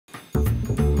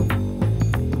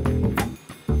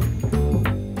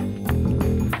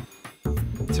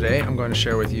Today, I'm going to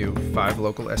share with you 5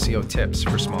 local SEO tips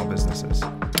for small businesses.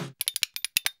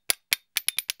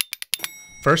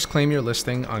 First, claim your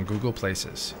listing on Google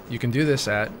Places. You can do this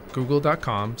at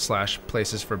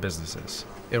google.com/placesforbusinesses.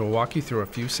 It will walk you through a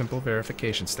few simple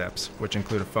verification steps, which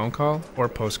include a phone call or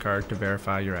postcard to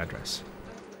verify your address.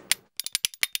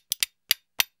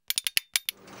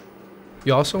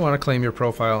 You also want to claim your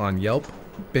profile on Yelp,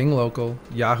 Bing Local,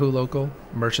 Yahoo Local,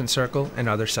 Merchant Circle, and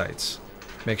other sites.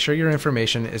 Make sure your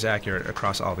information is accurate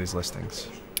across all these listings.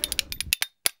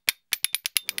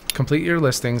 Complete your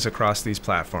listings across these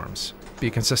platforms.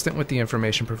 Be consistent with the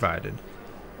information provided.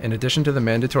 In addition to the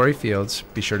mandatory fields,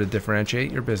 be sure to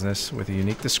differentiate your business with a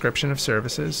unique description of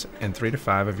services and 3 to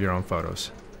 5 of your own photos.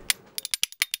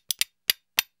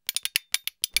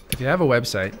 If you have a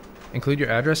website, include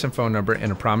your address and phone number in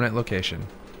a prominent location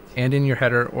and in your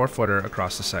header or footer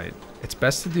across the site. It's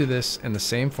best to do this in the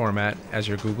same format as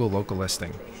your Google local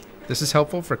listing. This is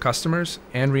helpful for customers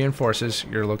and reinforces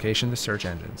your location to search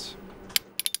engines.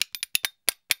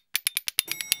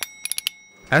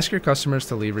 Ask your customers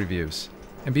to leave reviews,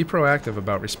 and be proactive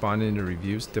about responding to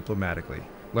reviews diplomatically.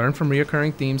 Learn from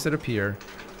recurring themes that appear,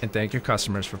 and thank your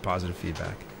customers for positive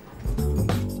feedback.